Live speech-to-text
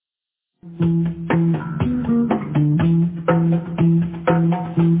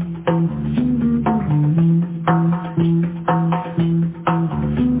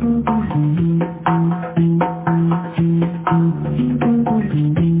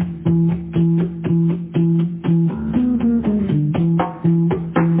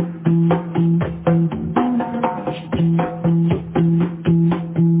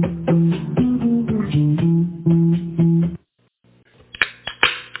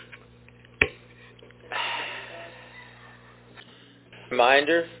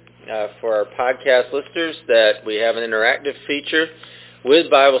Reminder for our podcast listeners that we have an interactive feature with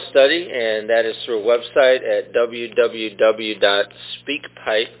Bible study, and that is through a website at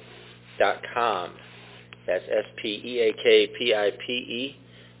www.speakpipe.com. That's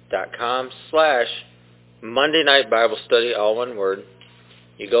speakpipe.com/Monday Night Bible Study, all one word.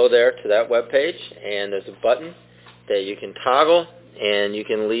 You go there to that webpage, and there's a button that you can toggle, and you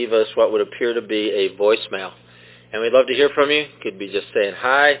can leave us what would appear to be a voicemail. And we'd love to hear from you. Could be just saying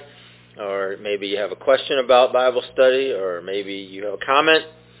hi, or maybe you have a question about Bible study, or maybe you have a comment,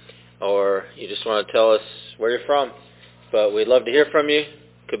 or you just want to tell us where you're from. But we'd love to hear from you.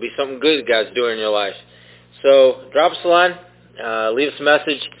 Could be something good God's doing in your life. So drop us a line, leave us a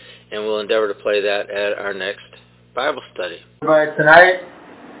message, and we'll endeavor to play that at our next Bible study. Everybody tonight?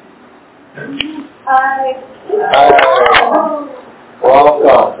 Hi.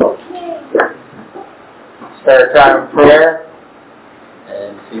 Welcome. Start a time of prayer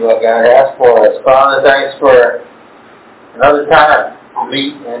and see what God has for us. Father, thanks for another time to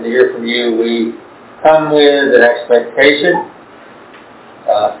meet and to hear from you. We come with an expectation,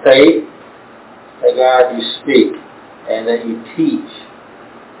 faith, that God, you speak and that you teach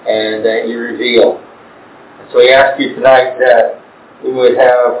and that you reveal. And so we ask you tonight that we would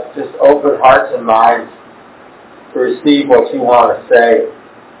have just open hearts and minds to receive what you want to say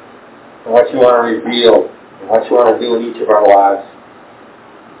and what you want to reveal and what you want to do in each of our lives.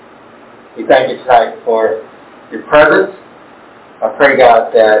 We thank you tonight for your presence. I pray,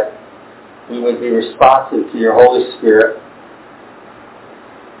 God, that we would be responsive to your Holy Spirit.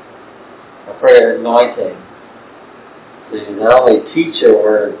 I pray an anointing to not only teach your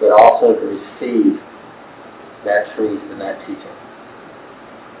word, but also to receive that truth and that teaching.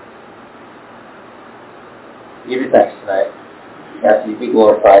 We give you thanks tonight. We ask you to be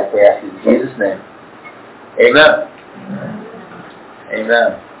glorified. We ask you in Jesus' name. Amen.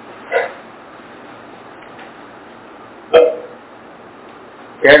 Amen. If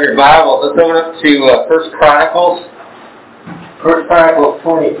you have your Bible, let's open up to 1 Chronicles. 1 Chronicles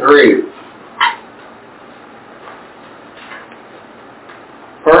 23.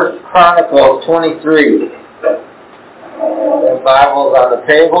 1 Chronicles 23. The Bible's on the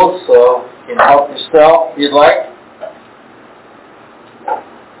table, so you can help yourself if you'd like.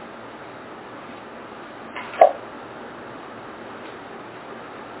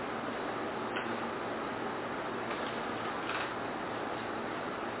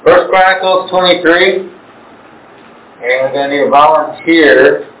 First Chronicles 23, and we're going to need a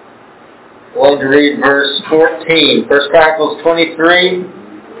volunteer going to read verse 14. 1 Chronicles 23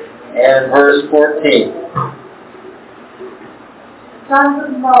 and verse 14. The sons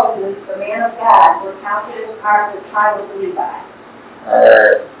of Moses, the man of God, were counted as part of the tribe of Levi.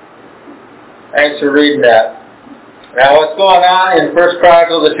 Alright. Thanks for reading that. Now what's going on in 1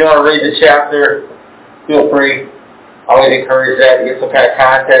 Chronicles, if you want to read the chapter, feel free. I always encourage that to get some kind of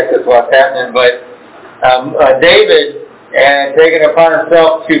context as to what's happening. But David had taken upon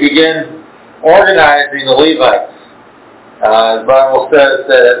himself to begin organizing the Levites. The Bible says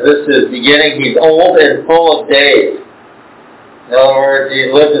that at this is beginning, he's old and full of days. In other words, he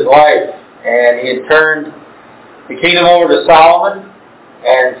had lived his life, and he had turned the kingdom over to Solomon,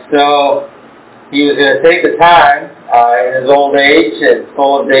 and so he was going to take the time in his old age and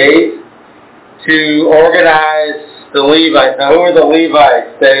full of days to organize the Levites. Now, who are the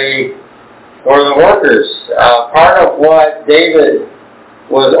Levites? They were the workers. Part of what David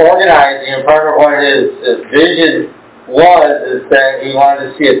was organizing and part of what his vision was is that he wanted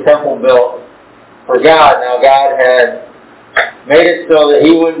to see a temple built for God. Now, God had made it so that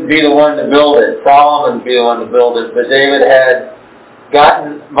he wouldn't be the one to build it. Solomon would be the one to build it. But David had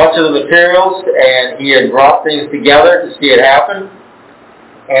gotten much of the materials, and he had brought things together to see it happen.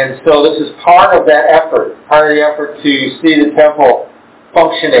 And so this is part of that effort, part of the effort to see the temple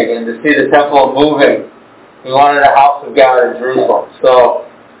functioning and to see the temple moving. He wanted a house of God in Jerusalem. So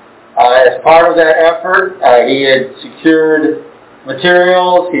as part of that effort, he had secured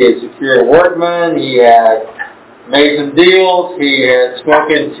materials, he had secured workmen, he had made some deals, he had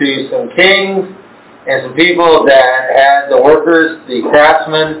spoken to some kings and some people that had the workers, the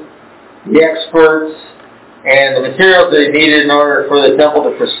craftsmen, the experts, and the materials that he needed in order for the temple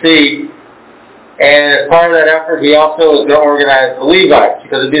to proceed. And as part of that effort, he also was going to organize the Levites,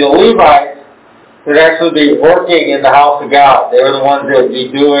 because it would be the Levites that would actually be working in the house of God. They were the ones that would be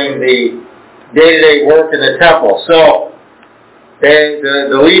doing the day-to-day work in the temple. So,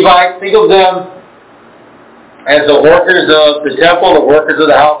 the Levites, think of them as the workers of the temple, the workers of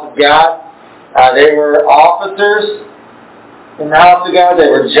the house of God. They were officers in the house of God. They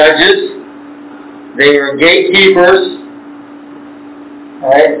were judges. They were gatekeepers.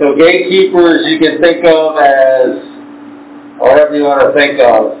 Alright, so gatekeepers you can think of as whatever you want to think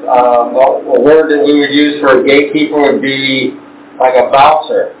of. A word that we would use for a gatekeeper would be like a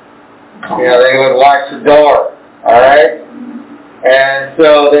bouncer. They would watch the door. Alright? And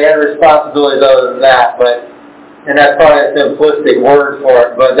so they had responsibilities other than that, and that's probably a simplistic word for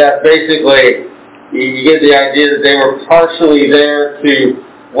it, but that's basically, you get the idea that they were partially there to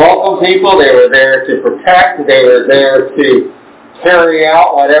welcome people, they were there to protect, they were there to carry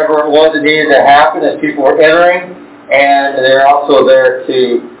out whatever it was that needed to happen as people were entering, and they're also there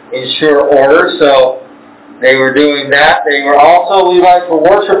to ensure order, so they were doing that. They were also, Levites were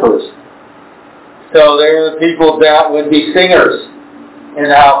worshipers. So they were the people that would be singers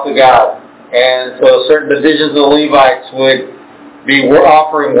in the house of God. And so certain divisions of the Levites would be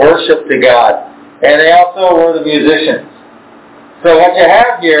offering worship to God. And they also were the musicians. So what you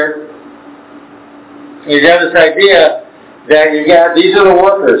have here is you have this idea that these are the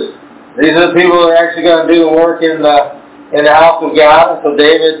workers. These are the people that are actually going to do the work in the house of God. And so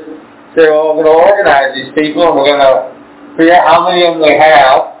David said, well, we're going to organize these people and we're going to figure out how many of them they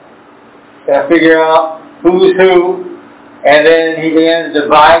have. Going to figure out who's who. And then he began to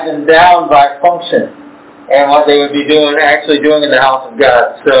divide them down by function and what they would be actually doing in the house of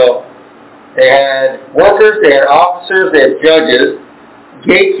God. So they had workers, they had officers, they had judges,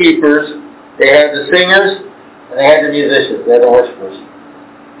 gatekeepers, they had the singers, and they had the musicians, they had the worshipers.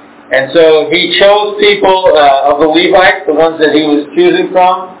 And so he chose people of the Levites, the ones that he was choosing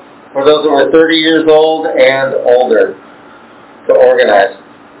from, for those that were 30 years old and older, to organize.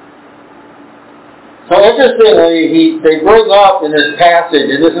 So interestingly, they bring up in this passage,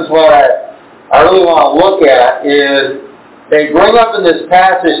 and this is what I really want to look at, is they bring up in this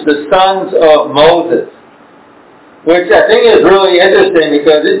passage the sons of Moses, which I think is really interesting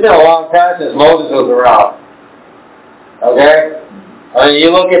because it's been a long time since Moses was around. Okay? I mean,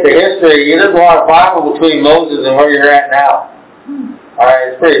 you look at the history, there's a lot of Bible between Moses and where you're at now.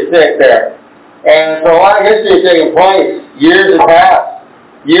 Alright, it's pretty thick there. And so a lot of history is taking place. Years have passed.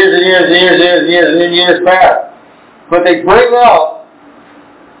 Years and years and years and years and years and then years pass. But they bring up,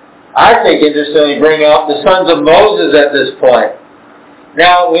 I think interestingly, bring up the sons of Moses at this point.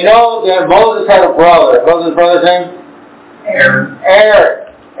 Now, we know that Moses had a brother. What was his brother's name? Aaron.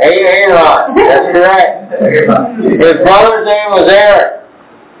 Aaron. That's correct. His brother's name was Aaron.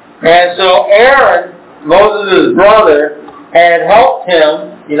 And so Aaron, Moses' brother, had helped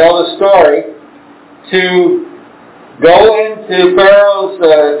him, you know the story, to go into Pharaoh's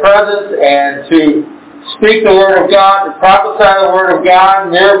presence and to speak the word of God, to prophesy the word of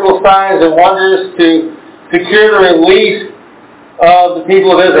God, miracle signs and wonders to secure the release of the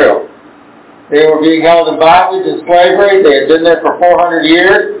people of Israel. They were being held in bondage and slavery. They had been there for 400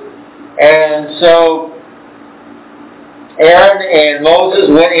 years. And so Aaron and Moses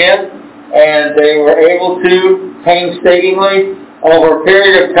went in and they were able to painstakingly, over a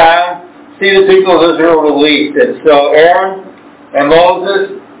period of time, see the people of Israel released. And so Aaron and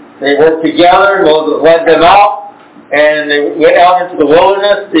Moses, they worked together. Moses led them out, and they went out into the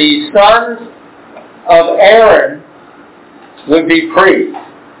wilderness. The sons of Aaron would be priests.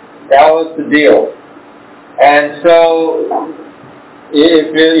 That was the deal. And so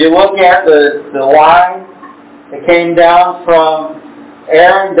if you look at the line that came down from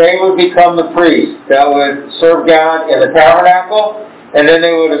Aaron, they would become the priests that would serve God in the tabernacle. And then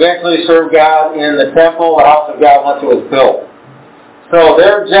they would eventually serve God in the temple, the house of God, once it was built. So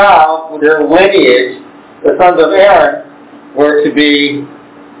their job, their lineage, the sons of Aaron, were to be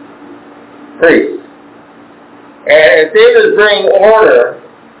priests. And if they would bring order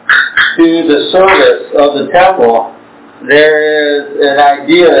to the service of the temple, there is an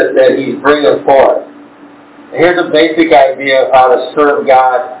idea that he's bringing forth. And here's a basic idea of how to serve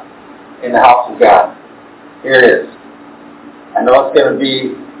God in the house of God. Here it is. I know it's going to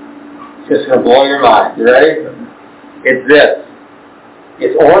be just going to blow your mind. You ready? It's this.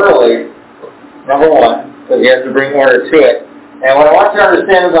 It's orderly, number one, because you have to bring order to it. And what I want you to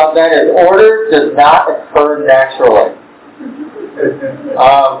understand about that is order does not occur naturally.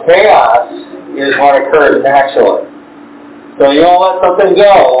 Chaos is what occurs naturally. So you don't let something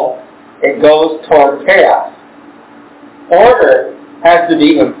go it goes toward chaos. Order has to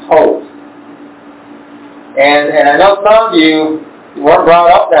be imposed. And I know some of you weren't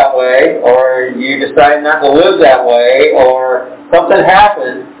brought up that way, or you decided not to live that way, or something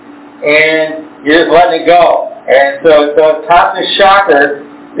happened, and you're just letting it go. And so it's not a shocker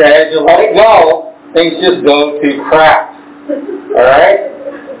that as you let it go, things just go to crap. All right?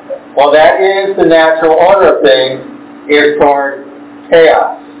 Well, that is the natural order of things, is toward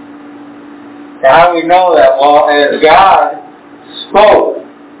chaos. Now, how do we know that? Well, as God spoke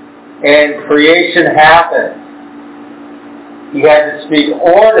and creation happened, He had to speak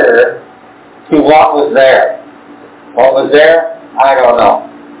order to what was there. What was there? I don't know.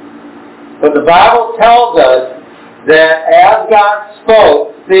 But the Bible tells us that as God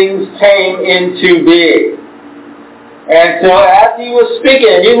spoke, things came into being. And so as He was speaking,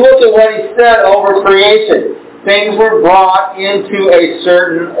 and you look at what He said over creation, things were brought into a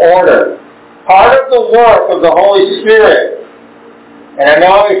certain order. Part of the work of the Holy Spirit, and I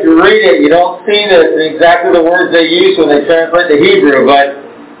know if you read it, you don't see this in exactly the words they use when they translate the Hebrew, but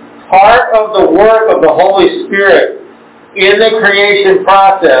part of the work of the Holy Spirit in the creation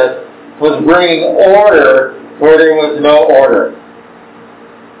process was bringing order where there was no order.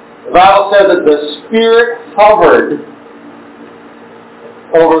 The Bible says that the Spirit hovered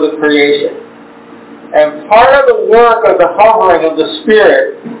over the creation. And part of the work of the hovering of the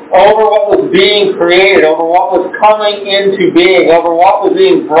Spirit over what was being created, over what was coming into being, over what was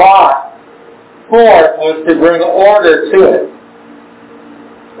being brought forth, was to bring order to it.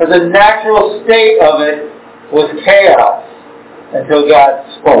 But the natural state of it was chaos until God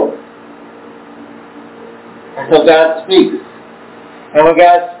spoke. Until God speaks. And when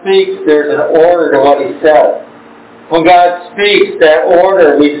God speaks, there's an order to what He says. When God speaks, that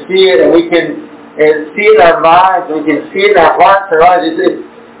order, we see it and we can see it in our minds, we can see it in our hearts, our lives.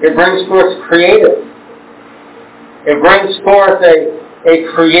 It brings forth creative. It brings forth a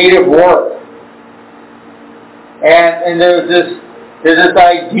creative work. And there's this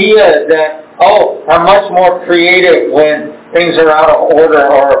idea that, I'm much more creative when things are out of order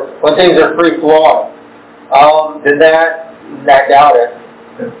or when things are free-flowing. I doubt it.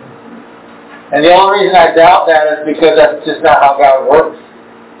 And the only reason I doubt that is because that's just not how God works.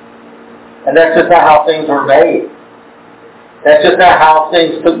 And that's just not how things were made. That's just not how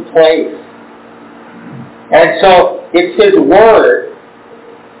things took place. And so it's His Word.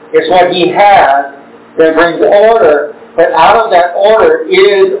 It's what He has that brings order. But out of that order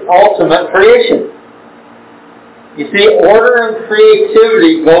is ultimate creation. You see, order and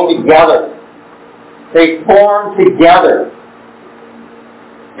creativity go together. They form together.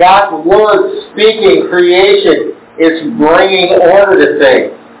 God's Word speaking creation is bringing order to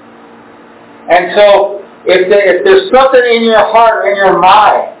things. And so, if there's something in your heart or in your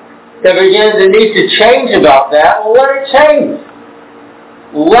mind that begins to need to change about that, well, let it change.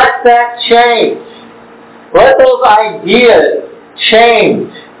 Let that change. Let those ideas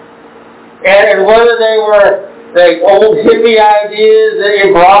change. And whether they were the old hippie ideas that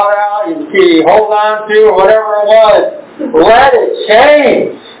you brought out, you hold on to, or whatever it was, let it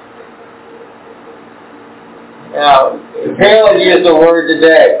change. Now, Taylor used the word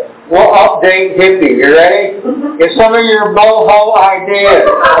today. We'll update hippie. You ready? It's some of your boho ideas,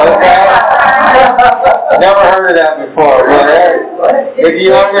 okay? Never heard of that before, but if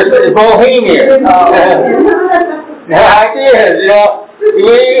you understand, bohemian. The ideas,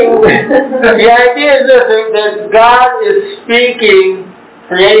 the idea is that God is speaking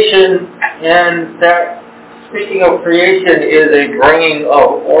creation, and that speaking of creation is a bringing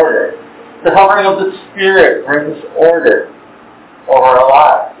of order. The hovering of the Spirit brings order over our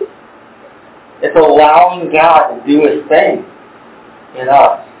lives. It's allowing God to do His thing in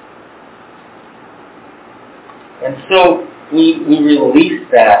us. And so we release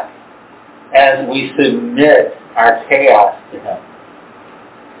that as we submit our chaos to Him.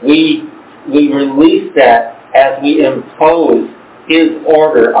 We release that as we impose His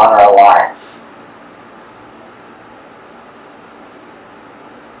order on our lives.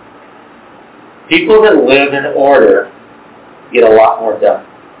 People that live in order get a lot more done.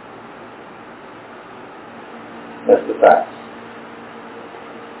 That's the fact.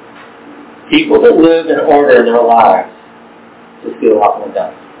 People that live in order in their lives just get a lot more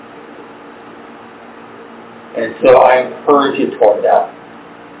done. And so I encourage you toward that.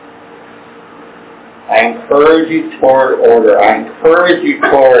 I encourage you toward order. I encourage you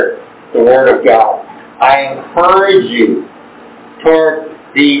toward the Word of God. I encourage you toward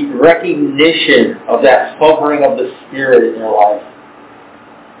the recognition of that hovering of the Spirit in your life.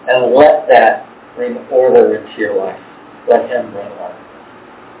 And let that bring order into your life. Let Him bring order.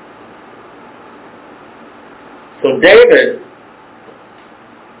 So David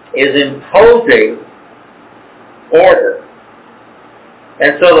is imposing order.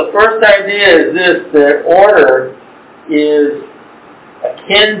 And so the first idea is this, that order is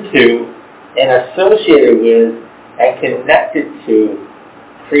akin to and associated with and connected to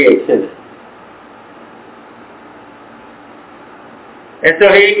creativity. And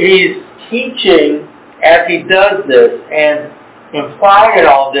so he's teaching as he does this, and implied in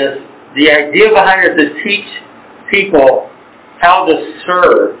all this, the idea behind it is to teach people how to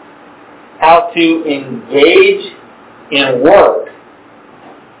serve, how to engage in work,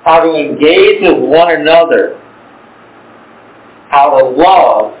 how to engage with one another, how to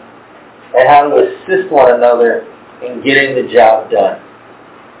love, and how to assist one another in getting the job done.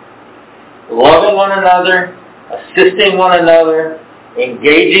 Loving one another, assisting one another,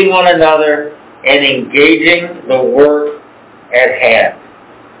 engaging one another, and engaging the work at hand.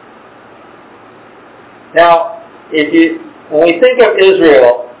 Now, when we think of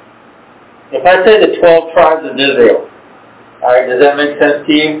Israel, if I say the 12 tribes of Israel, all right, does that make sense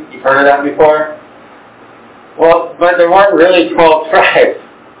to you? You've heard of that before? Well, but there weren't really 12 tribes.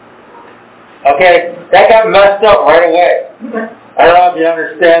 Okay, that got messed up right away. I don't know if you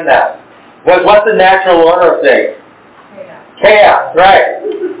understand that. But what's the natural order of things? Chaos, right.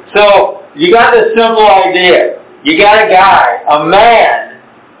 So, you got this simple idea. You got a guy, a man,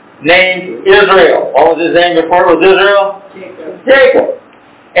 named Israel. What was his name before it was Israel? Jacob.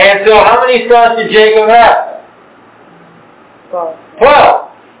 And so how many sons did Jacob have? 12.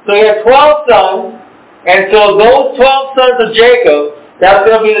 So he had 12 sons, and so those 12 sons of Jacob, that's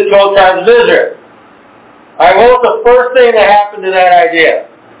going to be the 12 tribes of Israel. Alright, what was the first thing that happened to that idea?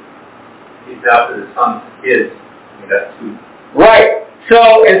 He adopted his son's kids. He got 2. Right. So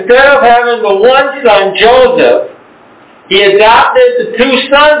instead of having the one son, Joseph, he adopted the 2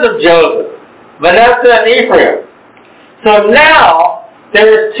 sons of Joseph, Manasseh and Ephraim. So now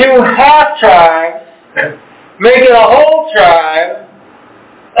there's 2 half tribes making a whole tribe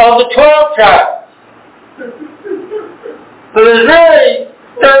of the 12 tribes. So there's really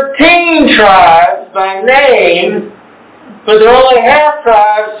 13 tribes by name, but they're only half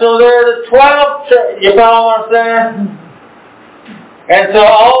tribes, so they're the 12 tribes. You follow what I'm saying? And so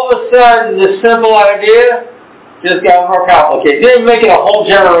all of a sudden, this simple idea just got more complicated. Didn't make it a whole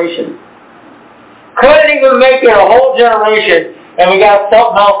generation. Couldn't even make it a whole generation, and we got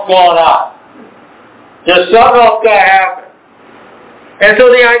something else going on. There's something else going to happen. And so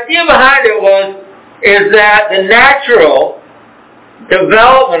the idea behind it is that the natural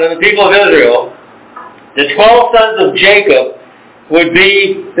development of the people of Israel, the 12 sons of Jacob, would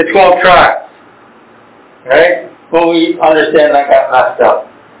be the 12 tribes. Right? Well, we understand that got messed up.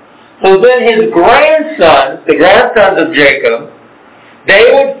 So then his grandsons, the grandsons of Jacob, they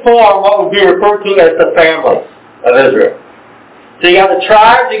would form what would be referred to as the families of Israel. So you got the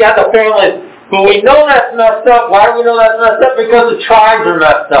tribes, you got the families. But we know that's messed up. Why do we know that's messed up? Because the tribes are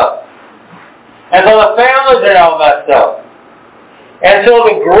messed up. And so the families are now messed up. And so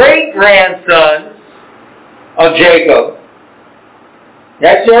the great-grandsons of Jacob,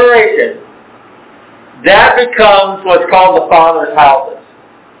 next generation, that becomes what's called the father's houses.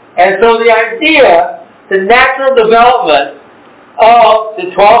 And so the idea, the natural development of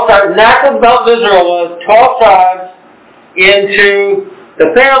the 12 tribes, natural development of Israel was 12 tribes into the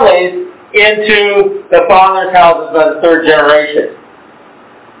families, into the father's houses by the 3rd generation.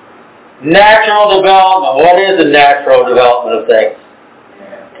 Natural development. What is the natural development of things?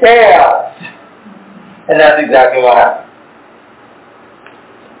 Chaos. And that's exactly what happened.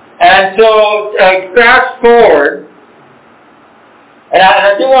 And so, fast forward, and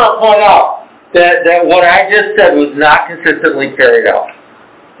I do want to point out that what I just said was not consistently carried out.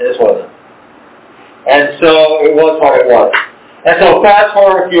 It just wasn't. And so, it was what it was. And so, fast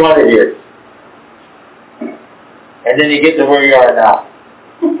forward a few hundred years. And then you get to where you are now.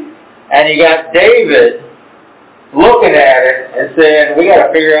 And you got David looking at it and saying, we got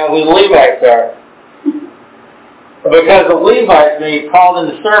to figure out who the Levites are. Because the Levites may be called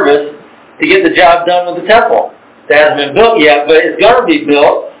into service to get the job done with the temple. It hasn't been built yet, but it's going to be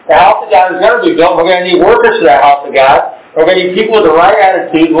built. The house of God is going to be built. We're going to need workers for that house of God. We're going to need people with the right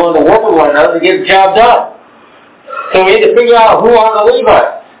attitude, willing to work with one another to get the job done. So we need to figure out who are the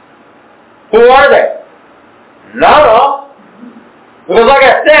Levites. Who are they? Not all. Because like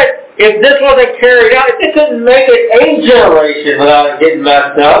I said, if this wasn't carried out, if they couldn't make it a generation without it getting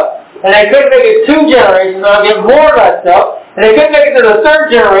messed up, and they couldn't make it 2 generations without getting more messed up, and they couldn't make it to the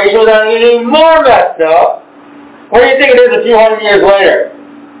 3rd generation without getting more messed up, what do you think it is a few hundred years later?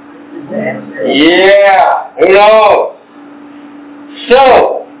 Yeah, who knows?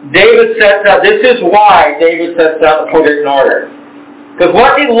 So, David sets out, this is why David sets out to put it in order. Because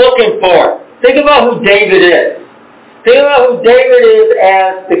what he's looking for, think about who David is. Think about who David is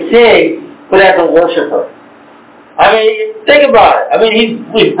as the king, but as a worshiper. I mean, think about it. I mean, he's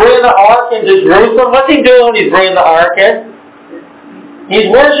bringing the ark into Jerusalem. What's he doing when he's bringing the ark in? He's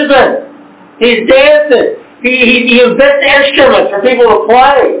worshiping. He's dancing. He invents instruments for people to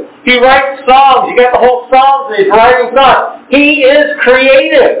play. He writes songs. You got the whole songs, and he's writing songs. He is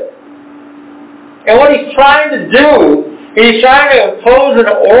creative. And what he's trying to do is he's trying to impose an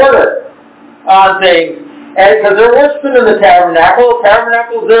order on things. Because they're worshiping in the tabernacle. The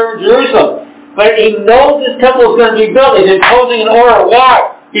tabernacle's there in Jerusalem. But he knows his temple is going to be built. He's imposing an order.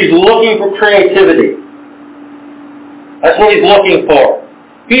 Why? He's looking for creativity. That's what he's looking for.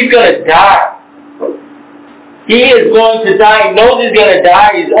 He's going to die. He is going to die. He knows he's going to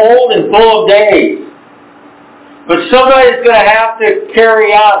die. He's old and full of days. But somebody's going to have to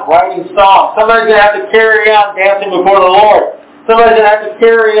carry on writing songs. Somebody's going to have to carry on dancing before the Lord. Somebody's going to have to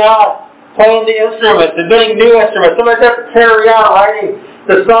carry on playing the instruments, inventing new instruments. Somebody's going to have to carry on writing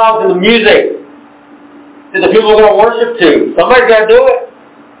the songs and the music that the people are going to worship to. Somebody's got to do it.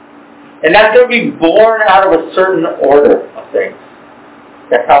 And that's going to be born out of a certain order of things.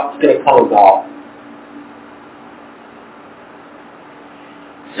 That's how it's going to come about.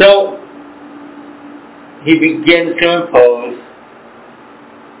 So, he begins to impose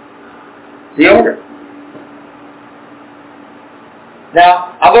the order.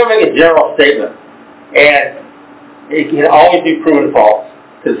 Now, I'm going to make a general statement. And it can always be proven false,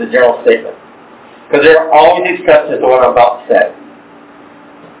 because it's a general statement. Because there are always exceptions to what I'm about to say.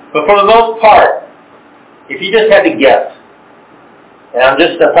 But for the most part, if you just had to guess, and I'm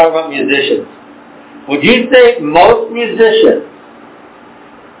talking about musicians, would you think most musicians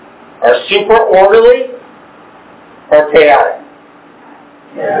are super orderly or chaotic?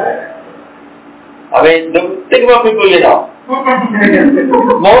 Yeah. I mean, think about people you know.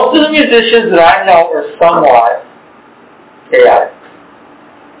 Most of the musicians that I know are somewhat chaotic.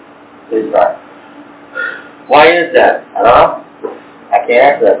 Please right. Why is that? I don't know. I can't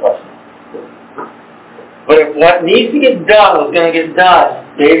answer that question. But if what needs to get done was going to get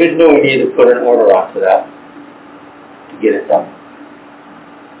done, David knew he needed to put an order onto that to get it done.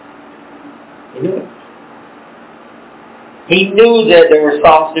 He knew it. He knew that there were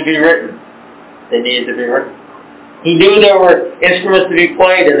songs to be written. They needed to be written. He knew there were instruments to be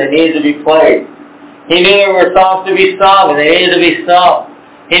played and they needed to be played. He knew there were songs to be sung and they needed to be sung.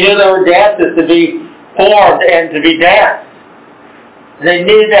 He knew there were dances to be formed and to be danced. And they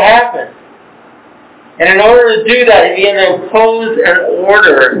needed to happen. And in order to do that, he began to impose an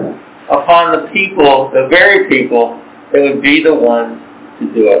order upon the people, the very people, that would be the ones to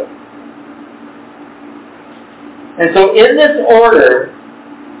do it. And so in this order,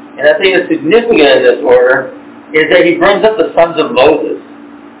 and I think it's significant in this order, is that he brings up the sons of Moses.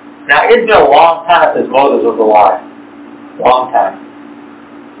 Now, it's been a long time since Moses was alive. Long time.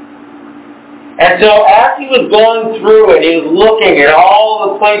 And so as he was going through and he was looking at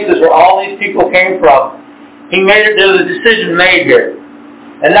all the places where all these people came from, there was a decision made here.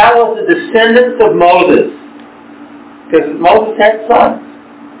 And that was the descendants of Moses. Because Moses had sons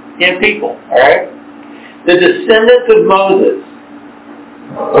and people, alright? The descendants of Moses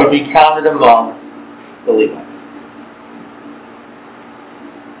would be counted among the Levites.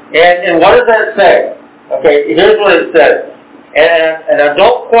 And what does that say? Okay, here's what it says. And I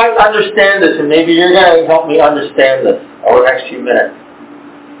don't quite understand this, and maybe you're going to help me understand this over the next few minutes.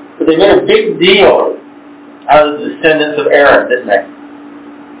 But they made a big deal out of the descendants of Aaron, didn't they?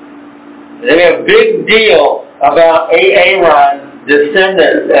 They made a big deal about Aaron's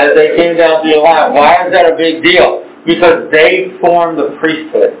descendants as they came down through the line. Why is that a big deal? Because they formed the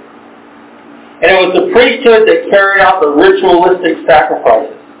priesthood. And it was the priesthood that carried out the ritualistic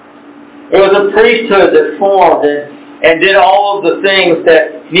sacrifices. It was a priesthood that formed and did all of the things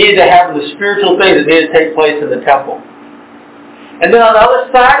that needed to happen, the spiritual things that needed to take place in the temple. And then on the other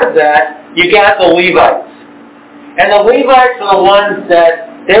side of that, you got the Levites. And the Levites are the ones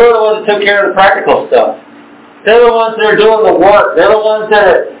that, they were the ones that took care of the practical stuff. They're the ones that are doing the work. They're the ones that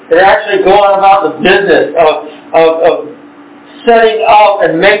are actually going about the business of setting up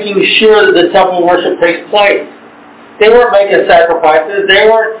and making sure that the temple worship takes place. They weren't making sacrifices. They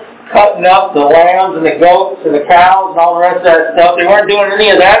weren't cutting up the lambs and the goats and the cows and all the rest of that stuff. They weren't doing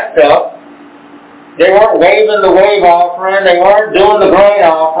any of that stuff. They weren't waving the wave offering. They weren't doing the grain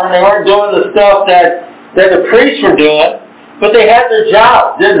offering. They weren't doing the stuff that the priests were doing. But they had their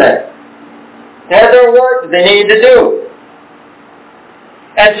jobs, didn't they? They had their work that they needed to do.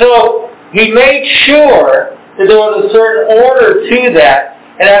 And so he made sure that there was a certain order to that.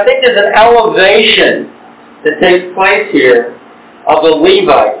 And I think there's an elevation that takes place here of the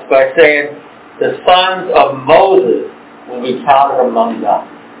Levites by saying the sons of Moses will be counted among them.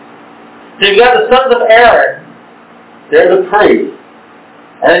 So you've got the sons of Aaron, they're the priests.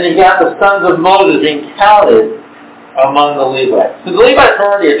 And then you've got the sons of Moses being counted among the Levites. So the Levites were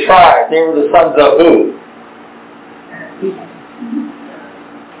already a tribe. They were the sons of who?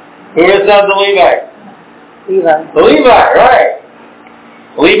 Who are the sons of Levi? Levi. The Levi, right.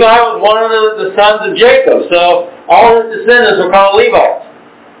 Levi was one of the sons of Jacob. So all his descendants were called Levites,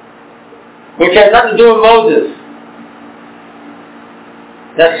 which had nothing to do with Moses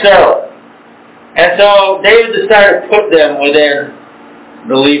necessarily. And so David decided to put them within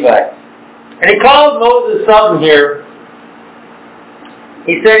the Levites. And he called Moses something here.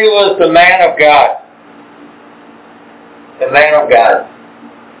 He said he was the man of God. The man of God.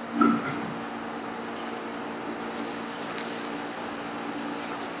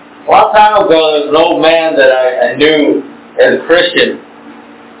 A long time ago, there was an old man that I knew as a Christian.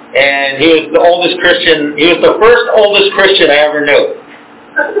 And he was the oldest Christian. He was the first oldest Christian I ever knew.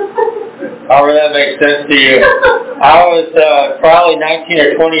 However that makes sense to you. I was probably 19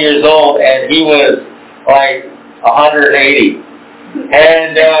 or 20 years old, and he was like 180.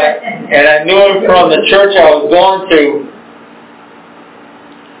 And I knew him from the church I was going to.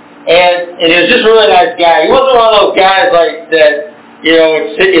 And he was just a really nice guy. He wasn't one of those guys like that, you know,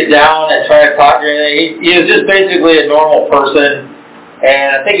 would sit you down and try to talk to you. He was just basically a normal person.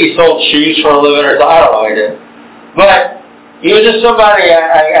 And I think he sold shoes for a living or something. I don't know what he did. But he was just somebody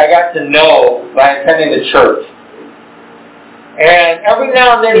I got to know by attending the church. And every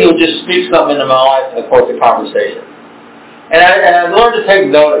now and then he would just speak something into my life in the course of conversation. And I learned to take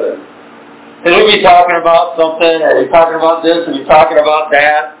note of it. Because we'd be talking about something, or we'd be talking about this, and we'd be talking about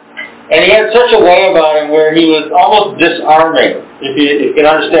that. And he had such a way about him where he was almost disarming, if you can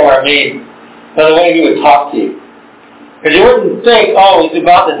understand what I mean, by the way he would talk to you. Because you wouldn't think, oh, he's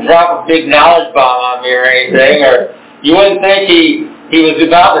about to drop a big knowledge bomb on me or anything, or you wouldn't think he was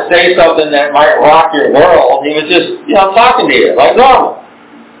about to say something that might rock your world. He was just, talking to you, like normal.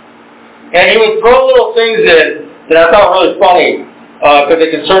 And he would throw little things in that I thought were really funny, because they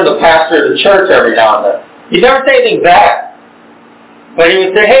concerned the pastor of the church every now and then. He'd never say anything bad. But he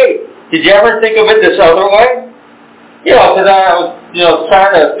would say, hey, did you ever think of it this other way? Because I was,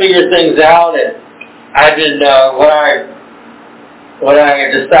 trying to figure things out, and I didn't, when I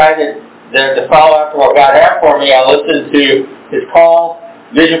decided to follow after what God had for me, I listened to his call,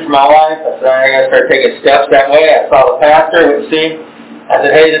 vision for my life. I said, I got to start taking steps that way. I saw the pastor, what it seemed. I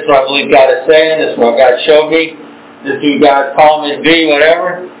said, hey, this is what I believe God is saying. This is what God showed me. This is who God's calling me to be,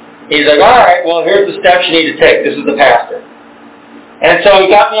 whatever. He's like, all right, well, here's the steps you need to take. This is the pastor. And so he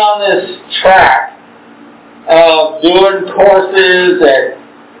got me on this track of doing courses and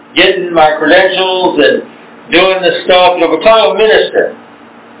getting my credentials and doing this stuff, becoming a minister,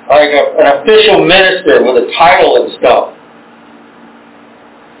 like an official minister with a title and stuff.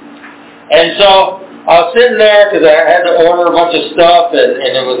 And so I was sitting there because I had to order a bunch of stuff, and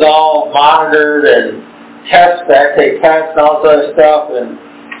it was all monitored and tests, I take tests and all this other stuff.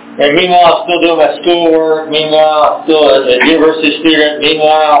 And meanwhile, I'm still doing my schoolwork. Meanwhile, I'm still a university student.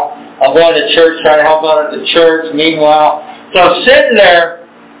 Meanwhile, I'm going to church, trying to help out at the church. Meanwhile, so I'm sitting there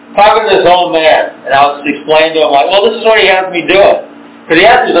talking to this old man, and I was explaining to him, like, well, this is what he has me doing. Because he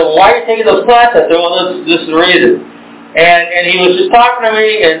asked me, like, why are you taking those classes? I said, well, this is the reason. And he was just talking to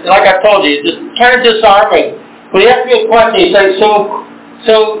me, and like I told you, just kind of disarming. But he asked me a question. He said,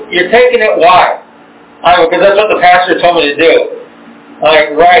 so you're taking it, why? Because that's what the pastor told me to do. I'm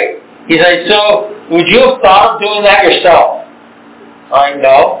like, right. He's like, so would you have thought of doing that yourself? I'm like,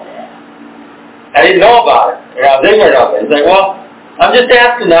 no. I didn't know about it. I was ignorant of it. He's like, well, I'm just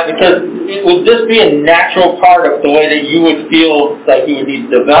asking that because would this be a natural part of the way that you would feel like you would need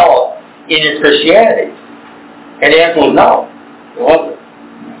to develop in your Christianity? And the answer was no. It wasn't.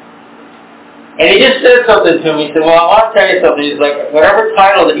 And he just said something to me. He said, well, I want to tell you something. He's like, whatever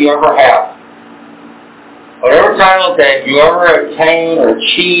title that you ever have, whatever title that you ever attain or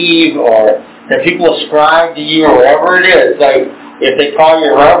achieve or that people ascribe to you or whatever it is, like if they call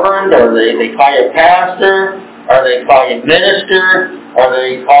you reverend or they call you pastor or they call you minister or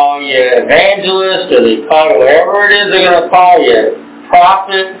they call you evangelist or they call you whatever it is they're going to call you,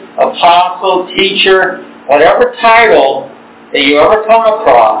 prophet, apostle, teacher, whatever title that you ever come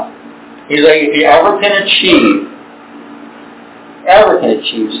across, he's like, if you ever can achieve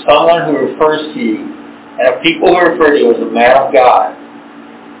someone who refers to you, and if people who refer to you as a man of God,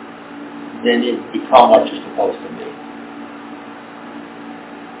 then you become what you're supposed to be.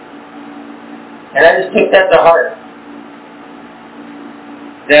 And I just took that to heart.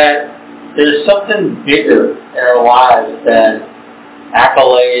 that there's something bigger in our lives than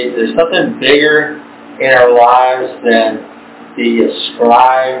accolades. There's something bigger in our lives than the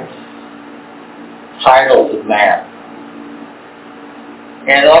ascribed titles of man.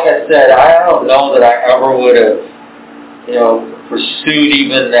 And like I said, I don't know that I ever would have, pursued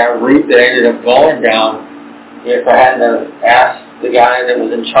even that route that I ended up going down if I hadn't have asked the guy that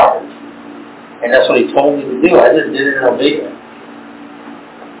was in charge. And that's what he told me to do. I just did it in obedience.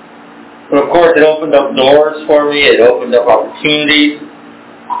 But of course, it opened up doors for me. It opened up opportunities.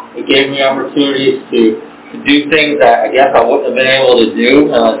 It gave me opportunities to do things that I guess I wouldn't have been able to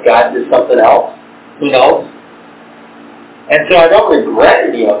do unless God did something else. Who knows? And so I don't regret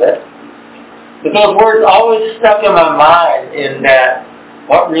any of it. But those words always stuck in my mind in that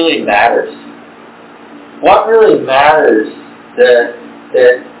what really matters? What really matters that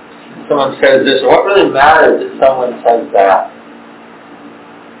someone says this, or what really matters that someone says that?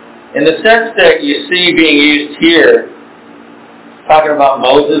 In the sense that you see being used here, talking about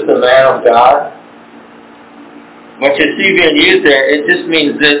Moses, the man of God, what you see being used there, it just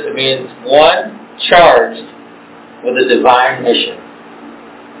means this. It means one charged with a divine mission.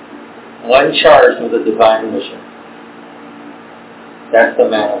 One charged with a divine mission. That's the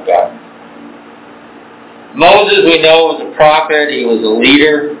man of God. Moses, we know, was a prophet. He was a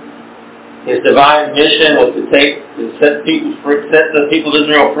leader. His divine mission was to set the people of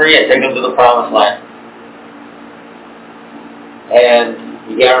Israel free and take them to the promised land. And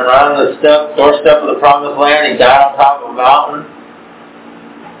he got around the doorstep of the promised land. He died on top of a mountain.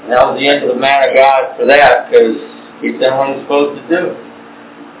 And that was the end of the man of God for that, because he'd done what he was supposed to do.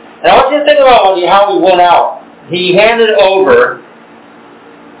 And I want you to think about how he went out. He handed over,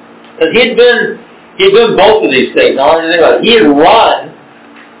 because he'd been both of these things. I want you to think about it. He had run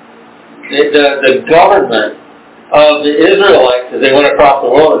the government of the Israelites as they went across the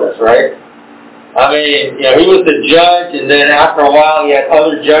wilderness, right? I mean, he was the judge, and then after a while he had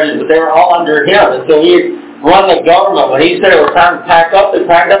other judges, but they were all under him. And so he had run the government. When he said it was time to pack up, they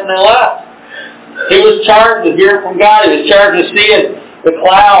packed up and they left. He was charged with hearing from God. He was charged with seeing the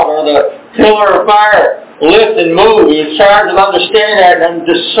cloud or the pillar of fire lift and move. He was charged with understanding that and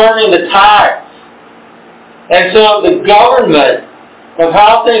discerning the time. And so the government of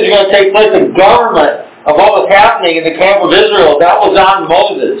how things are going to take place, the government of what was happening in the camp of Israel, that was on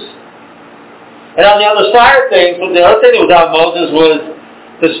Moses. And on the other side of things, the other thing that was on Moses was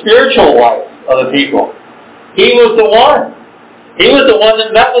the spiritual life of the people. He was the one. He was the one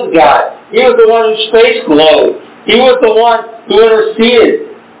that met with God. He was the one whose face glowed. He was the one who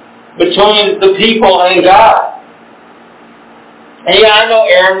interceded between the people and God. And I know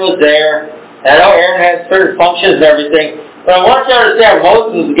Aaron was there. I know Aaron had certain functions and everything. But I want you to understand, Moses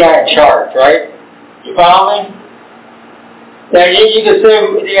was the guy in charge, right? You follow me? Now, you can say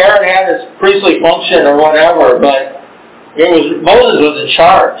Aaron had his priestly function or whatever, but Moses was in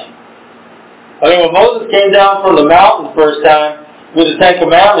charge. I mean, when Moses came down from the mountain the first time with the Ten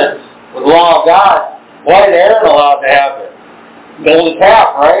Commandments, with the law of God, why did Aaron allow it to happen? Golden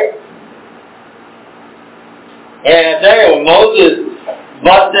calf, right? And I tell you, when Moses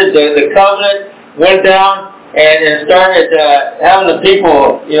busted the covenant, went down and started having the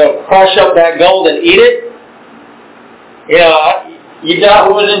people, crush up that gold and eat it, you know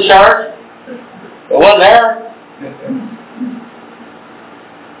who was in charge? It wasn't Aaron.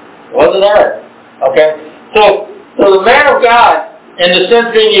 It wasn't Aaron. Okay? So the man of God, in the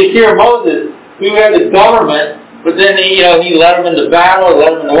sense that you hear Moses, he had the government, but then he led them into battle,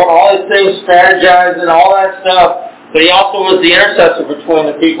 led them into war, all these things, strategizing, all that stuff. But he also was the intercessor between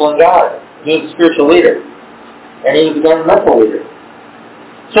the people and God. He was the spiritual leader. And he was the governmental leader.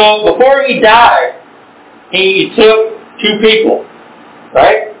 So before he died, he took two people,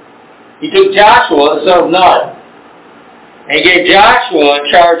 right? He took Joshua, the son of Nun, and he gave Joshua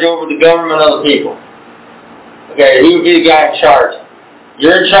charge over the government of the people. Okay, he would be the guy in charge.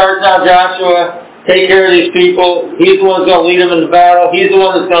 You're in charge now, Joshua. Take care of these people. He's the one that's going to lead them into battle. He's the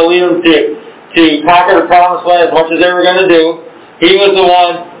one that's going to lead them to conquer the promised land as much as they were going to do. He was the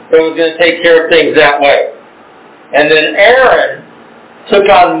one that was going to take care of things that way. And then Aaron took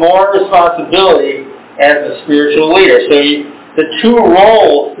on more responsibility as the spiritual leader. So the two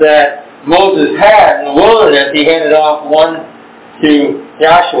roles that Moses had in the wilderness, he handed off one to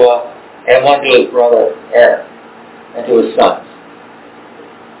Joshua and one to his brother Aaron and to his sons.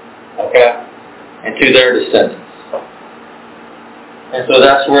 Okay? And to their descendants. And so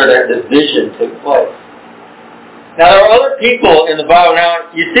that's where that division took place. Now there are other people in the Bible.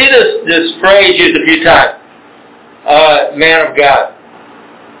 Now you see this phrase used a few times. Man of God.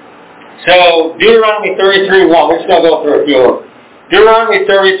 So Deuteronomy 33:1. We're just going to go through a few of them. Deuteronomy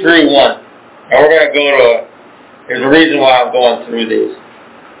 33:1. And we're going to go to, there's a reason why I'm going through these.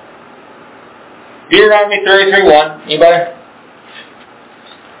 Deuteronomy 33:1. Anybody?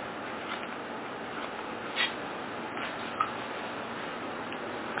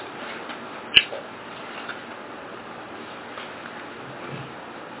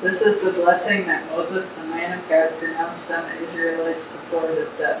 This is the blessing that Moses, the man of God, pronounced on the Israelites before his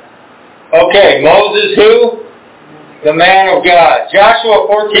death. Okay, Moses who? The man of God. Joshua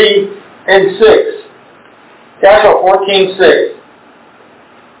 14:6. Joshua 14:6.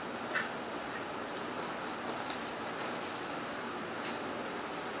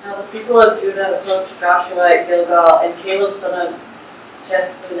 Now the people of Judah approached Joshua at Gilgal, and Caleb son of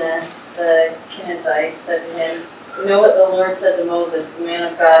Jephunneh the Kenizzite said to him, "You know what the Lord said to Moses, the man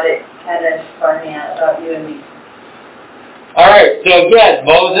of God at Kadesh Barnea, about you and me." Alright, so again,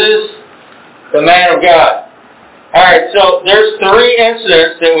 Moses, the man of God. Alright, so there's three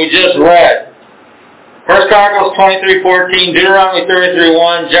incidents that we just read. 1 Chronicles 23:14, Deuteronomy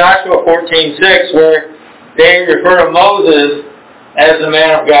 33:1, Joshua 14:6, where they refer to Moses as the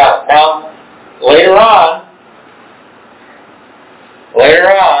man of God. Now, later on,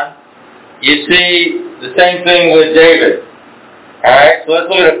 you see the same thing with David. Alright, so let's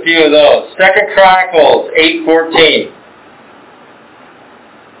look at a few of those. 2 Chronicles 8:14.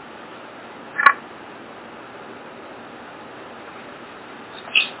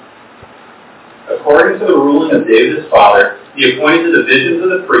 According to the ruling of David his father, he appointed the divisions of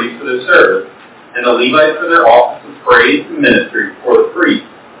the priests for their service, and the Levites for their office of praise and ministry for the priests,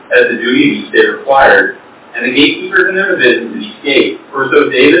 as the duty of each day required, and the gatekeepers in their divisions at each gate. For so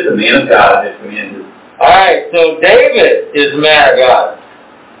David, the man of God, had commanded. Alright, so David is the man of God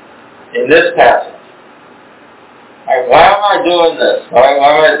in this passage. Alright, why am I doing this? Why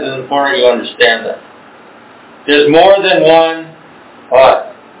is it important you understand this? There's more than one, what?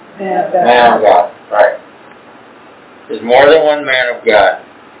 Man of God. Right. There's more than one man of God.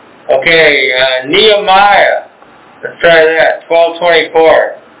 Okay, Nehemiah. Let's try that.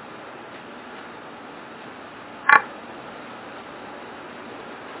 12:24.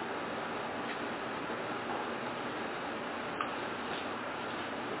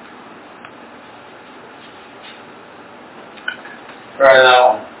 Try that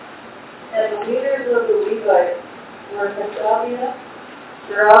one. And the leaders of the Levites were Hashabiah,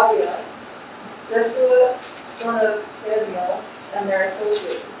 Sherabiah, Jeshua, son of Kadmiel, and their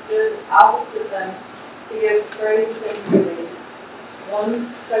associates, stood opposite them to give praise and praise.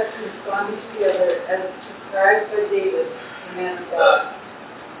 One section responded to the other as described by David, the man of God.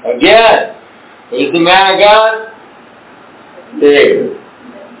 Again, who's the man of God? David.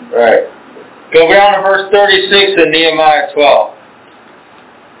 Right. Go down to verse 36 in Nehemiah 12.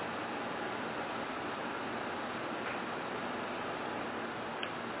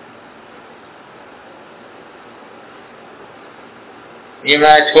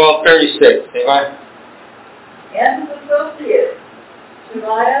 Nehemiah 12:36. Anybody? And his associates,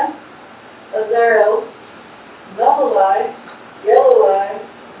 Shemaiah, Azarel, Nahali, Yeloi,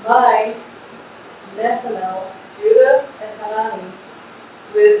 Mai, Nethanel, Judah, and Hanani,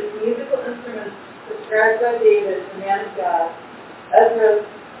 with musical instruments prescribed by David, the man of God, Ezra,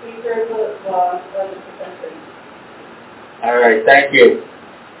 teacher of the law, was the sentence. All right, thank you.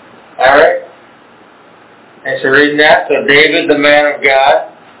 All right. Thanks for reading that. So David, the man of God.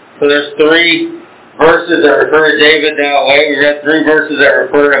 So there's three verses that refer to David that way. We've got three verses that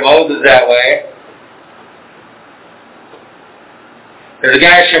refer to Moses that way. There's a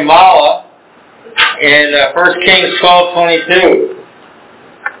guy, Shemaiah, in 1 Kings 12:22.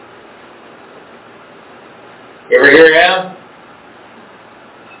 You ever hear him?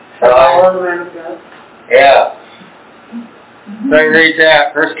 Yeah. So I read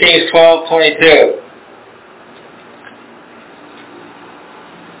that. 1 Kings 12:22.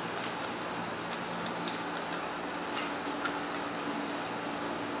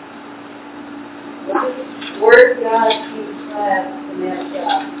 Word of God keeps class, the man of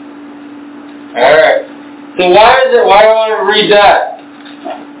God. Alright. So why do I want to read that?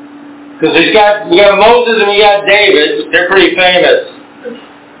 Because we got Moses and we got David. They're pretty famous.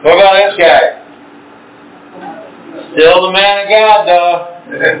 What about this guy? Still the man of God, though.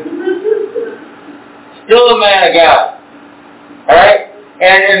 Still the man of God. Alright?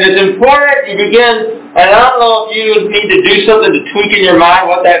 And it's important you begin, and I don't know if you need to do something to tweak in your mind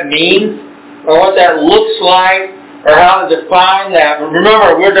what that means, or what that looks like, or how to define that. But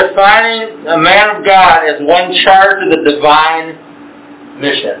remember, we're defining a man of God as one charged with the divine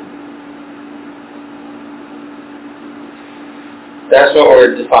mission. That's what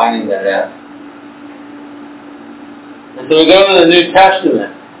we're defining that as. And so we go to the New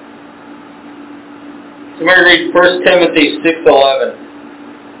Testament. Somebody read 1 Timothy 6:11.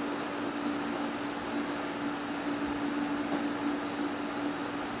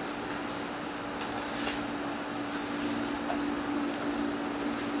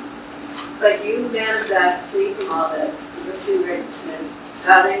 But you, man of God, flee from all this, pursue righteousness,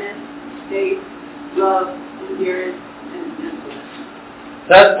 godliness, faith, love, endurance, and gentleness.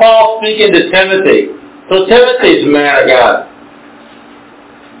 That's Paul speaking to Timothy. So Timothy's a man of God.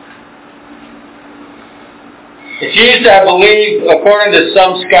 It's used, I believe, according to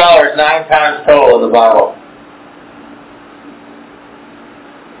some scholars, 9 times total in the Bible.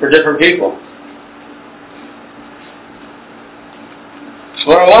 For different people.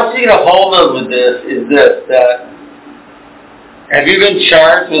 What I want you to get a hold of with this is this, that have you been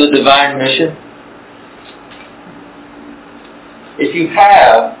charged with a divine mission? If you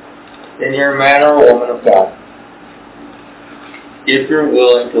have, then you're a man or a woman of God. If you're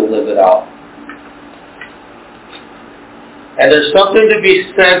willing to live it out. And there's something to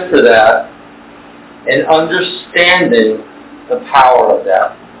be said for that and understanding the power of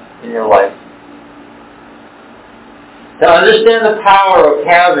that in your life. To understand the power of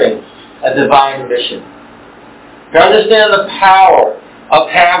having a divine mission. To understand the power of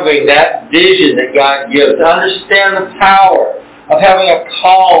having that vision that God gives. To understand the power of having a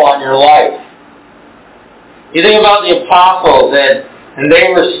call on your life. You think about the apostles and they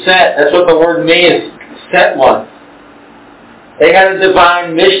were sent. That's what the word means, sent one. They had a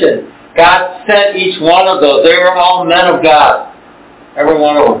divine mission. God sent each one of those. They were all men of God. Every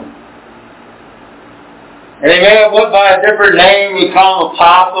one of them. And they may have went by a different name. We call them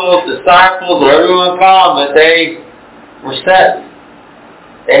apostles, disciples, whatever you want to call them, but they were sent.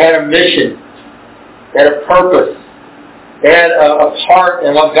 They had a mission. They had a purpose. They had a part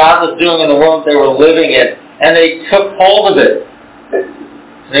in what God was doing in the world they were living in. And they took hold of it.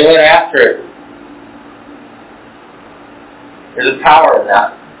 And they went after it. There's a power in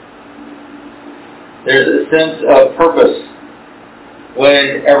that. There's a sense of purpose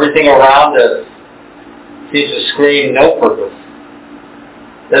when everything around us seems to scream no purpose.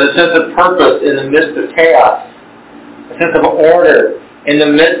 There's a sense of purpose in the midst of chaos. A sense of order in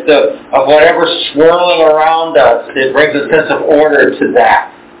the midst of whatever's swirling around us. It brings a sense of order to that.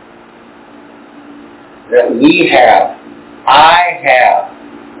 That we have, I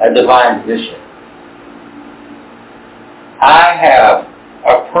have a divine vision. I have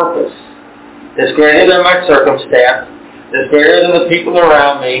a purpose that's greater than my circumstance, that's greater than the people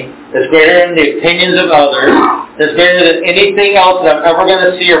around me, that's greater than the opinions of others, that's greater than anything else that I'm ever going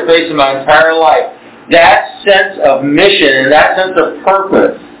to see or face in my entire life. That sense of mission and that sense of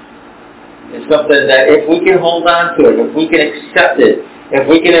purpose is something that if we can hold on to it, if we can accept it, if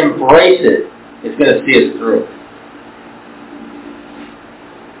we can embrace it, it's going to see us through.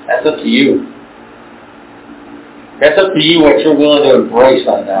 That's up to you. That's up to you what you're willing to embrace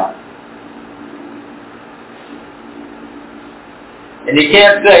on that. And you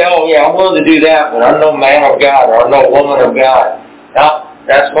can't say, oh yeah, I'm willing to do that, but I'm no man of God or I'm no woman of God. No,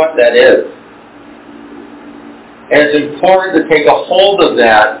 that's what that is. And it's important to take a hold of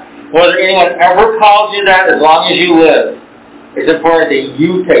that. Whether anyone ever calls you that, as long as you live, it's important that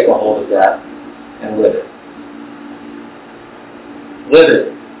you take a hold of that and live it. Live it.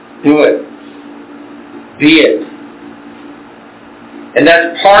 Do it. Be it. And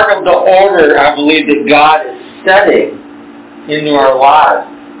that's part of the order, I believe, that God is setting into our lives.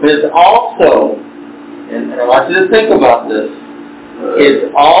 But it's also, and I want you to think about this,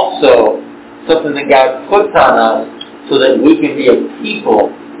 it's also something that God puts on us so that we can be a people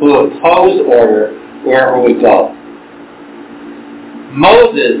who impose order wherever we go.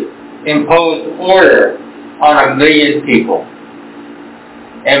 Moses imposed order on 1 million people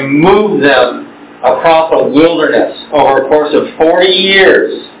and moved them across a wilderness over a course of 40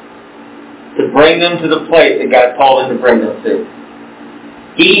 years to bring them to the place that God told him to bring them to.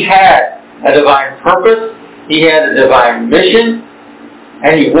 He had a divine purpose, he had a divine mission,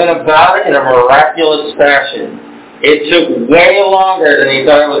 and he went about it in a miraculous fashion. It took way longer than he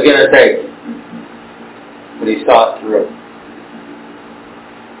thought it was going to take, but he saw it through.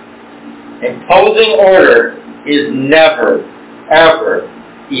 Imposing order is never, ever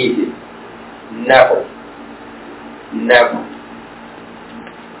easy. Never. Never.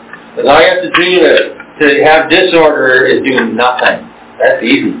 Because all you have to do to have disorder is do nothing. That's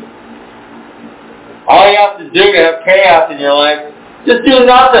easy. All you have to do to have chaos in your life, just do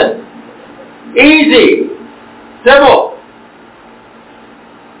nothing. Easy. Simple.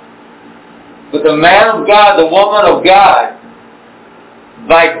 But the man of God, the woman of God,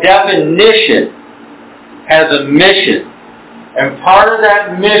 by definition, has a mission. And part of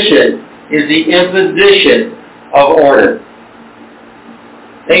that mission is the imposition of order.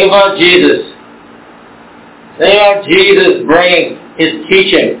 Think about Jesus. Think about Jesus bringing His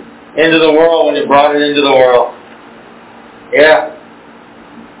teaching into the world when He brought it into the world. Yeah.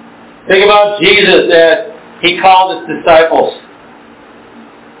 Think about Jesus as He called His disciples.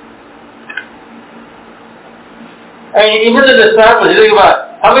 I mean, even the disciples, you think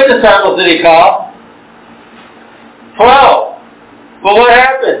about, how many disciples did He call? 12. But what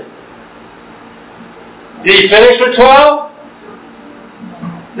happened? Did He finish with 12?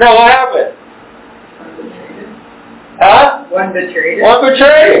 No, what happened? Huh? One betrayed him. One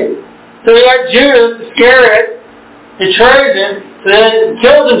betrayed Him. So you got Judas Iscariot, betrays Him, then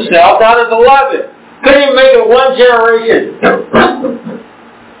kills himself, now there's 11. Couldn't even make it one generation.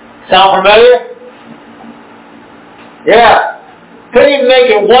 Sound familiar? Yeah. Couldn't even make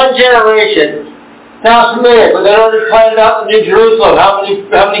it one generation. Sounds familiar, but they already planned out the New Jerusalem. How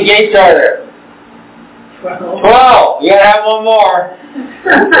many gates are there? 12. You gotta have one more.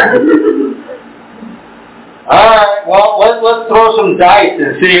 Alright, well, let's throw some dice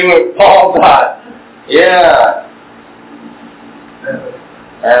and see what Paul got. Yeah.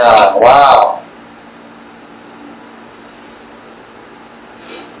 Wow.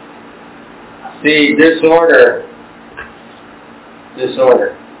 See, disorder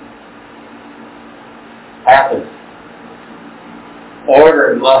happens.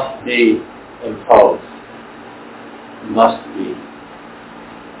 Order must be imposed. Must be.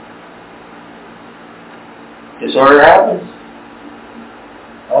 Disorder happens.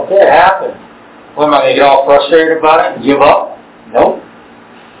 Okay, it happens. What, am I going to get all frustrated about it and give up? Nope.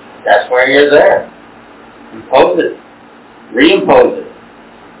 That's why you're there. Impose it. Reimpose it.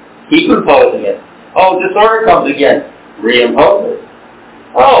 Keep imposing it. Oh, disorder comes again. Reimpose it.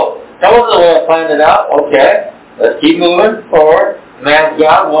 Oh, that wasn't the way I planned it out. Okay. Let's keep moving forward. Man of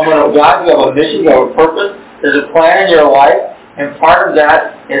God, woman of God, you have a mission, you have a purpose. There's a plan in your life. And part of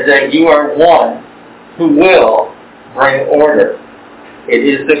that is that you are one who will bring order. It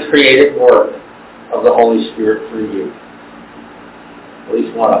is the creative work of the Holy Spirit through you. At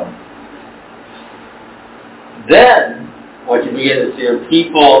least one of them. Then, what you begin to see are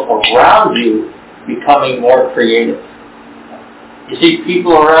people around you becoming more creative. You see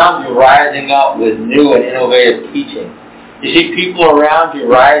people around you rising up with new and innovative teaching. You see people around you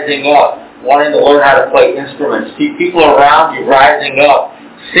rising up, wanting to learn how to play instruments. You see people around you rising up,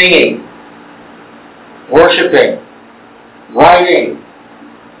 singing, worshiping, writing,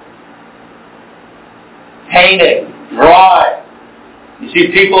 painting, drawing. You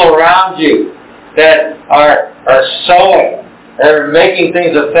see people around you that are sewing, that are making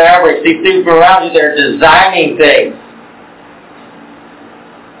things of fabric. You see people around you that are designing things,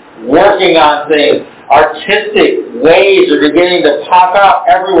 working on things. Artistic ways are beginning to pop out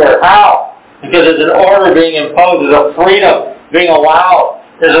everywhere. How? Because there's an order being imposed. There's a freedom being allowed.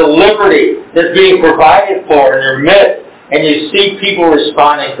 There's a liberty that's being provided for in your midst. And you see people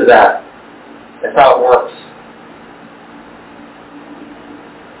responding to that. That's how it works.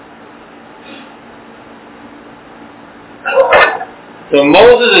 So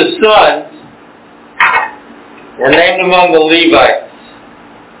Moses' sons were named among the Levites.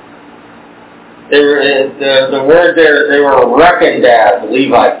 They were, the word there, they were reckoned as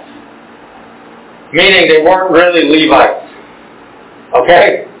Levites. Meaning they weren't really Levites.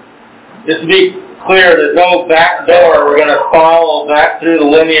 Okay? Just to be clear, there's no back door. We're going to follow back through the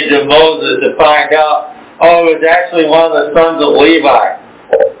lineage of Moses to find out, oh, it was actually one of the sons of Levi.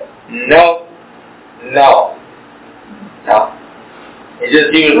 Nope. No. He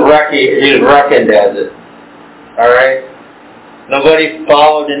was reckoned as it. Alright? Nobody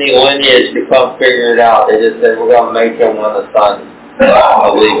followed any lineage to come figure it out. They just said, we're going to make him one of the sons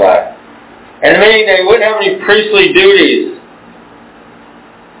of Levi. And meaning they wouldn't have any priestly duties.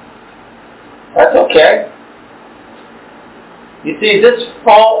 That's okay. You see, this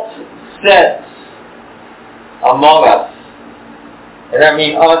false sense among us, and I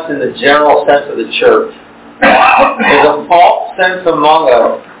mean us in the general sense of the church, there's a false sense among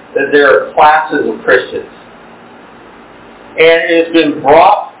us that there are classes of Christians. And it has been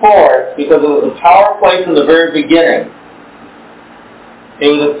brought forth because it was a power play from the very beginning. It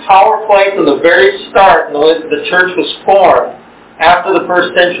was a power play from the very start in the way that the church was formed after the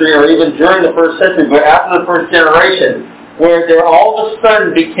first century, or even during the first century, but after the first generation, where there all of a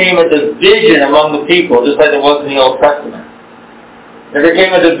sudden became a division among the people, just like there was in the Old Testament. There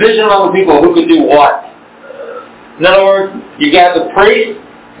became a division among the people who could do what. In other words, you got the priests,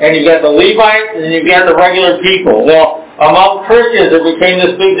 and you got the Levites, and you got the regular people. Well, among Christians there became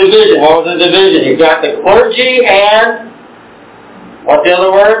this big division. What was the division? You've got the clergy and, what's the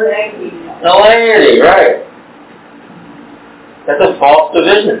other word? The laity, right. That's a false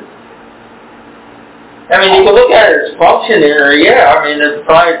division. I mean, you can look at it as functionary, yeah. I mean, there's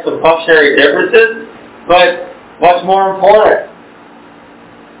probably some functionary differences, but what's more important?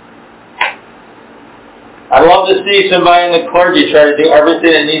 I'd love to see somebody in the clergy try to do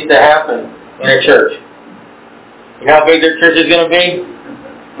everything that needs to happen in a church. You know how big their church is going to be?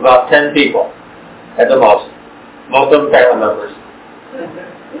 About 10 people at the most. Most of them family members.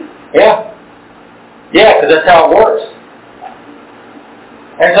 Yeah. Yeah, because that's how it works.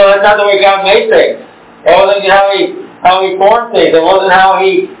 And so that's not the way God made things. That wasn't how he formed things. It wasn't how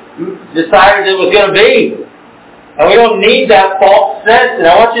he decided it was going to be. And we don't need that false sense. And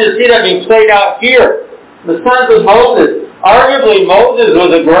I want you to see that being played out here. The sons of Moses. Arguably, Moses was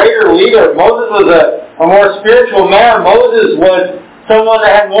a greater leader. Moses was a more spiritual man. Moses was someone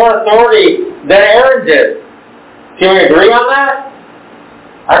that had more authority than Aaron did. Can we agree on that?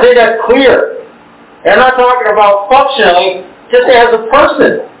 I think that's clear. And I'm not talking about functionally, just as a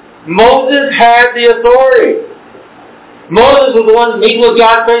person. Moses had the authority. Moses was the one meeting with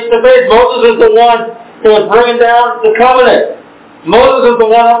God face to face. Moses was the one that was bringing down the covenant. Moses was the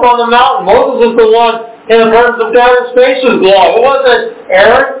one up on the mountain. Moses was the one in the presence of God whose face was glowing. It wasn't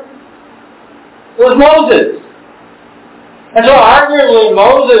Aaron. It was Moses. And so arguably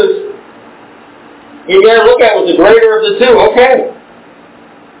Moses, you got to look at was the greater of the two. Okay.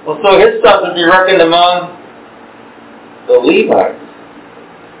 Well, so his sons would be reckoned among the Levites.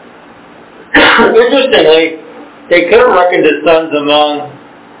 Interestingly, they could have reckoned his sons among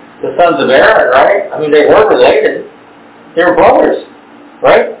the sons of Aaron, right? I mean, they were related. They were brothers,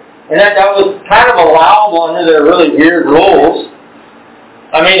 right? And that was kind of allowable under their really weird rules.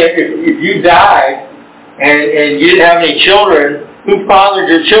 I mean, if you died and you didn't have any children, who fathered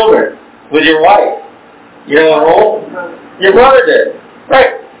your children? Was your wife? You know what role? Your brother did.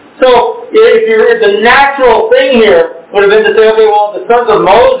 Right. So, if the natural thing here would have been to say, okay, well, the sons of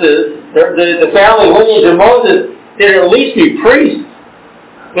Moses, the family lineage of Moses, did at least be priests.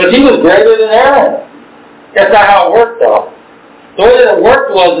 Because he was greater than Aaron. That's not how it worked, though. The way that it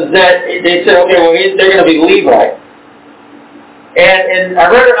worked was that they said, okay, well, they're going to be Levites. And I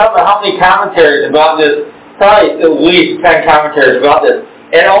read up how many commentaries about this, probably at least 10 commentaries about this.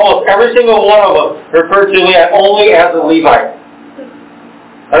 And almost every single one of them referred to Leah only as a Levite.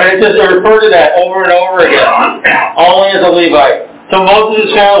 I mean, they referred to that over and over again. Only as a Levite. So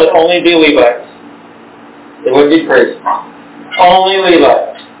Moses' family would only be Levites. They wouldn't be priests. Only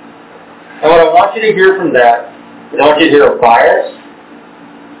Levites. And what I want you to hear from that is I want you to hear a bias.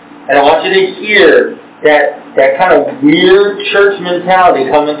 And I want you to hear that kind of weird church mentality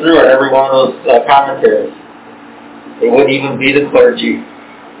coming through in every one of those commentaries. It wouldn't even be the clergy.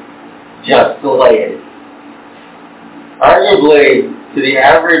 Just the laity. Arguably, to the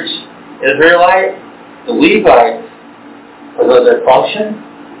average Israelite, the Levites, because of their function,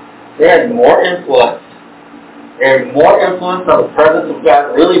 they had more influence. They had more influence on the presence of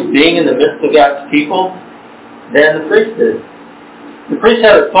God, really being in the midst of God's people, than the priests did. The priests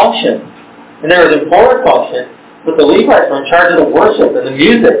had a function, and there was an important function, but the Levites were in charge of the worship and the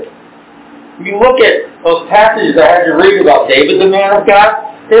music. If you look at those passages I had you read about David, the man of God,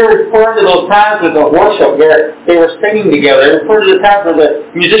 they were referring to those times with the worship where they were singing together. They referred to the times where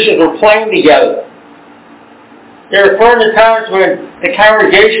the musicians were playing together. They referred to times when the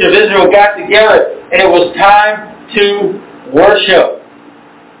congregation of Israel got together and it was time to worship.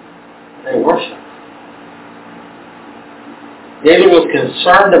 They worshiped. David was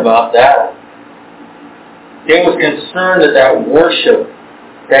concerned about that. David was concerned that worship,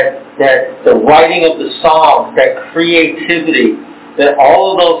 that the writing of the Psalms, that creativity, that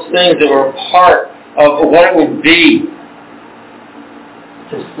all of those things that were part of what it would be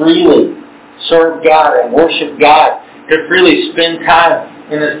to freely serve God and worship God, to freely spend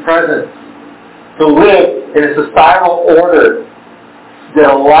time in His presence, to live in a societal order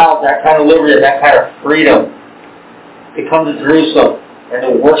that allowed that kind of liberty and that kind of freedom to come to Jerusalem and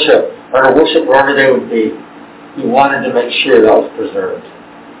to worship, or to worship wherever they would be. He wanted to make sure that was preserved.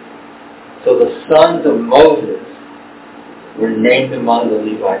 So the sons of Moses were named among the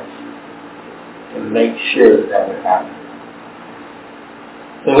Levites to make sure that would happen.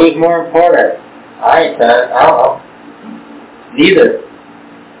 So who's more important? I don't know. Neither.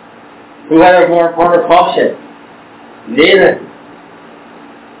 Who had a more important function? Neither.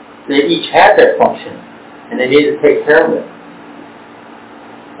 They each had their function, and they needed to take care of it.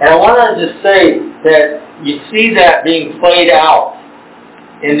 And I want to just say that you see that being played out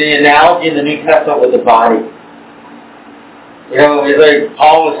in the analogy in the New Testament with the body. You know, it's like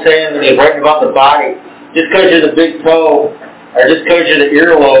Paul was saying when he was writing about the body. Just because you're the big toe, or just because you're the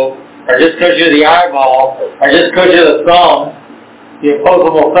earlobe, or just because you're the eyeball, or just because you're the thumb, the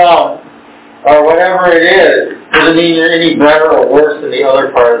opposable thumb, or whatever it is, doesn't mean you're any better or worse than the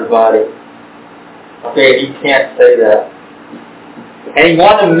other part of the body. Okay, you can't say that. And he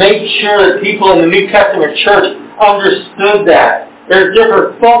wanted to make sure that people in the New Testament church understood that. There's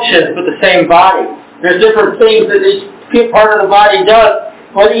different functions but the same body. There's different things that each part of the body does,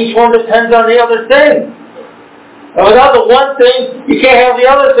 but each one depends on the other thing. And without the one thing, you can't have the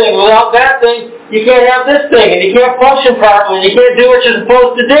other thing. Without that thing, you can't have this thing. And you can't function properly, and you can't do what you're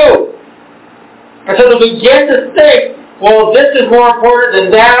supposed to do. And so to begin to think, well, this is more important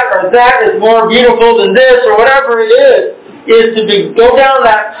than that, or that is more beautiful than this, or whatever it is to go down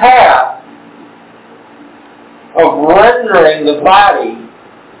that path of rendering the body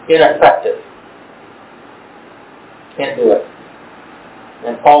ineffective. Can't do it.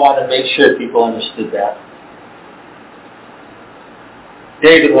 And Paul wanted to make sure people understood that.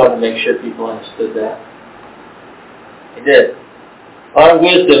 David wanted to make sure people understood that. He did. A lot of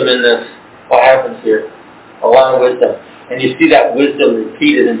wisdom in this, what happens here. A lot of wisdom. And you see that wisdom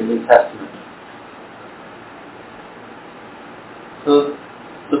repeated in the New Testament. So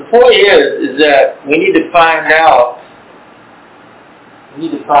the point is that we need to find out,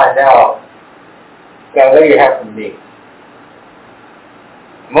 God, what do you have from me?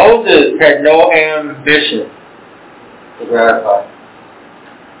 Moses had no ambition to gratify.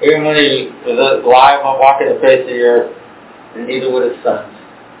 Even when he was alive on walking the face of the earth, and neither would his sons.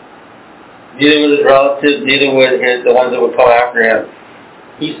 Neither would his relatives, neither would the ones that would come after him.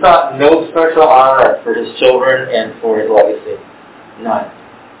 He sought no special honor for his children and for his legacy. None.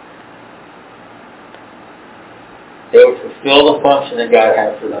 They would fulfill the function that God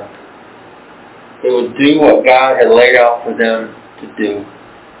had for them. They would do what God had laid out for them to do.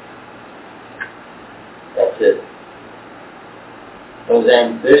 That's it. Those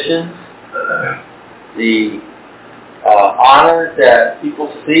ambitions, the honor that people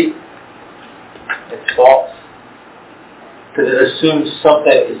seek, it's false. Because it assumes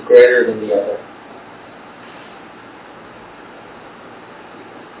something is greater than the other.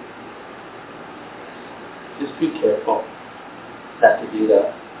 Just be careful not to do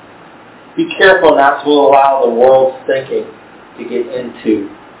that. Be careful not to allow the world's thinking to get into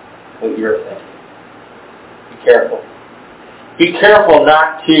what you're thinking. Be careful. Be careful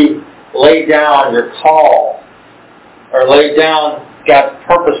not to lay down your call or lay down God's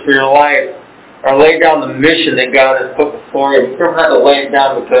purpose for your life or lay down the mission that God has put before you. Be careful not to lay it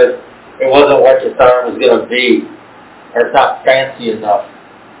down because it wasn't what you thought it was going to be, or it's not fancy enough,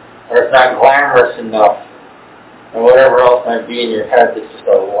 or it's not glamorous enough, or whatever else might be in your head that's just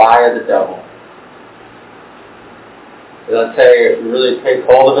a lie of the devil. But I'll tell you, if you really take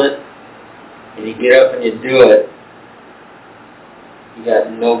hold of it, and you get up and you do it, you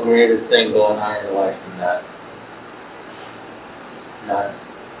got no greater thing going on in your life than that. None.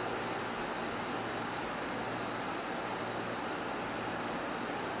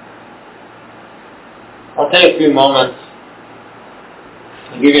 I'll take a few moments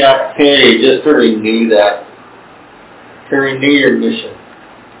and give you an opportunity just to renew that. To renew your mission.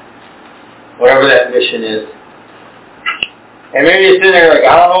 Whatever that mission is. And maybe you're sitting there like,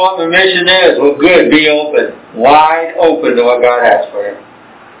 I don't know what my mission is. Well, good. Be open. Wide open to what God has for you.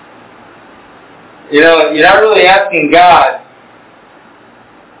 You know, you're not really asking God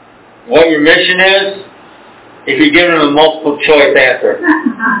what your mission is if you're giving him a multiple choice answer.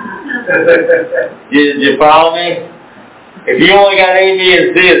 Did you follow me? If you only got A, B,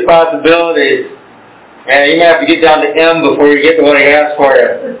 and C as possibilities, and you have to get down to M before you get to what he has for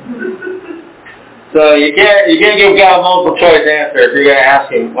you. So you can't give God a multiple choice answer if you're going to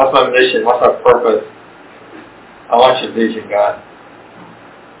ask him, what's my mission? What's my purpose? I want your vision, God.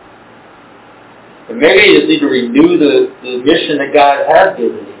 And maybe you just need to renew the mission that God has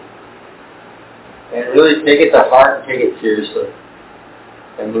given you. And really take it to heart and take it seriously.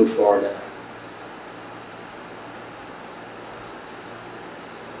 And move forward in it.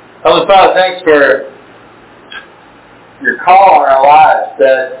 Heavenly Father, thanks for your call on our lives,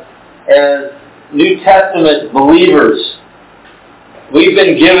 that as New Testament believers, we've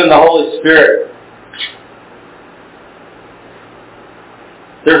been given the Holy Spirit.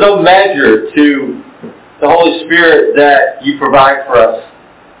 There's no measure to the Holy Spirit that you provide for us.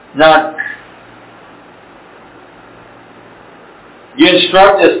 None. You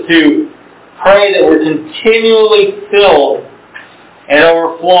instruct us to pray that we're continually filled and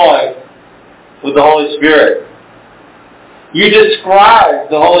overflowing with the Holy Spirit. You describe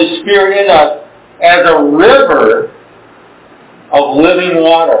the Holy Spirit in us as a river of living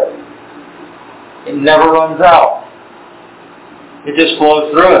water. It never runs out. It just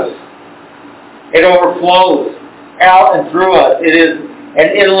flows through us. It overflows out and through us. It is an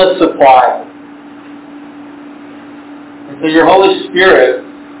endless supply. And so your Holy Spirit,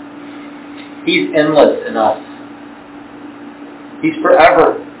 He's endless in us. He's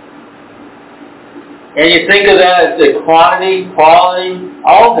forever. And you think of that as the quantity, quality,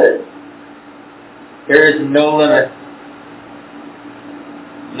 all of it. There is no limit.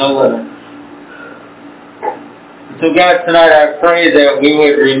 No limit. And so God, tonight I pray that we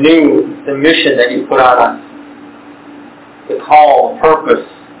would renew the mission that You put on us. The call, the purpose,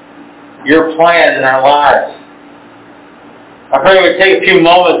 Your plan in our lives. I pray we would take a few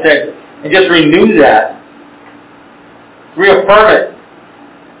moments and just renew that. Reaffirm it.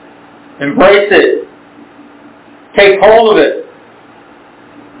 Embrace it. Take hold of it.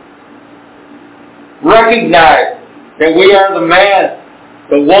 Recognize that we are the man,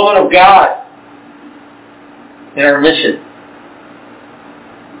 the woman of God in our mission.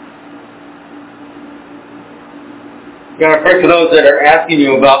 God, I pray for those that are asking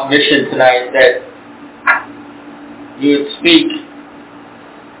You about mission tonight that You would speak,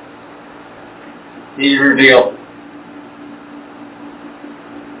 that You reveal.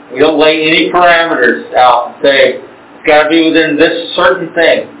 We don't lay any parameters out and say, it's got to be within this certain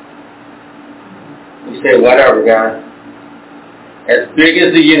thing. We say, whatever, God. As big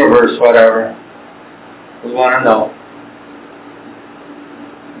as the universe, whatever. We want to know.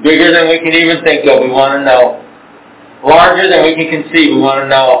 Bigger than we can even think of, we want to know. Larger than we can conceive, we want to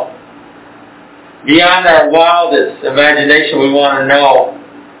know. Beyond our wildest imagination, we want to know.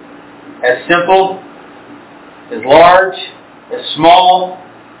 As simple, as large, as small,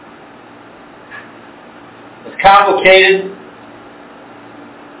 as complicated,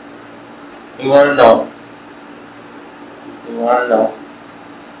 we want to know. We want to know.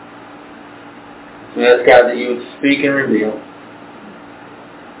 So we ask God that You would speak and reveal.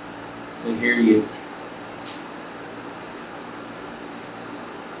 We hear You.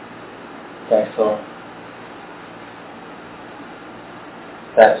 Thanks, Lord.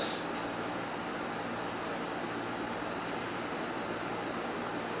 Thanks.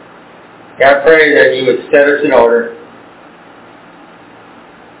 God, I pray that You would set us in order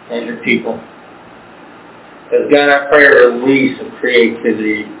as Your people. Because God, I pray a release of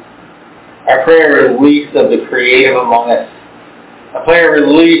creativity. I pray a release of the creative among us. I pray a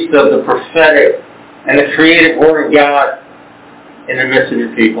release of the prophetic and the creative Word of God in the midst of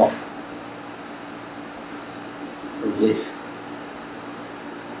Your people. Release.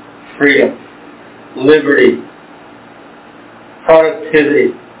 Freedom. Liberty.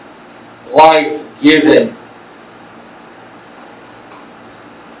 Productivity. Life-giving.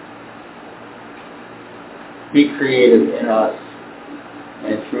 Be creative in us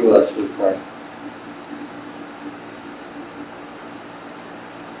and through us, we pray.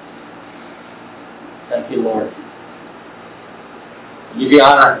 Thank You, Lord. Give You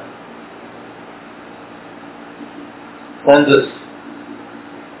honor. Cleanse us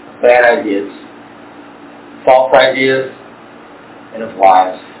of bad ideas, false ideas, and of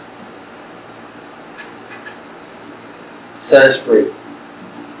lies. Set us free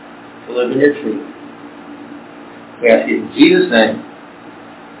to live in Your truth. We ask it in Jesus' name.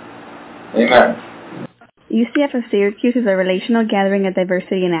 Amen. UCF of Syracuse is a relational gathering of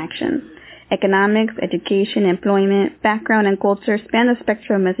diversity in action. Economics, education, employment, background, and culture span the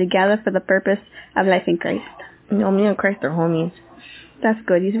spectrum as we gather for the purpose of life in Christ. You know, me and Christ are homies. That's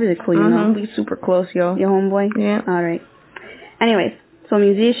good. He's really cool, you know. We super close, yo. Your homeboy? Yeah. All right. Anyways, so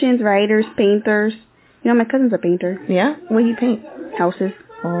musicians, writers, painters. You know, my cousin's a painter. Yeah? What do you paint? Houses.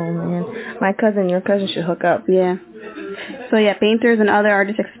 Oh, man. My cousin, your cousin should hook up. Yeah. So, yeah, painters and other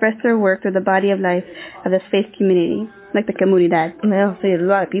artists express their work through the body of life of this faith community, like the comunidad. Yeah, so there's a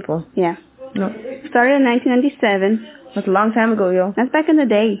lot of people. Yeah. No. Started in 1997. That's a long time ago, yo. That's back in the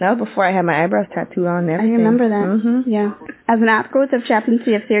day. That was before I had my eyebrows tattooed on and everything. I remember that. Mm-hmm. Yeah. As an outgrowth of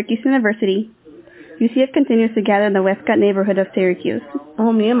chaplaincy of Syracuse University, UCF continues to gather in the Westcott neighborhood of Syracuse.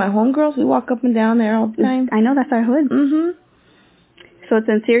 Oh, me and my homegirls, we walk up and down there all the time. I know, that's our hood. Mm-hmm. So it's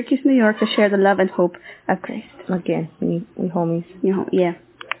in Syracuse, New York to share the love and hope of Christ. Again, we homies. You know, yeah.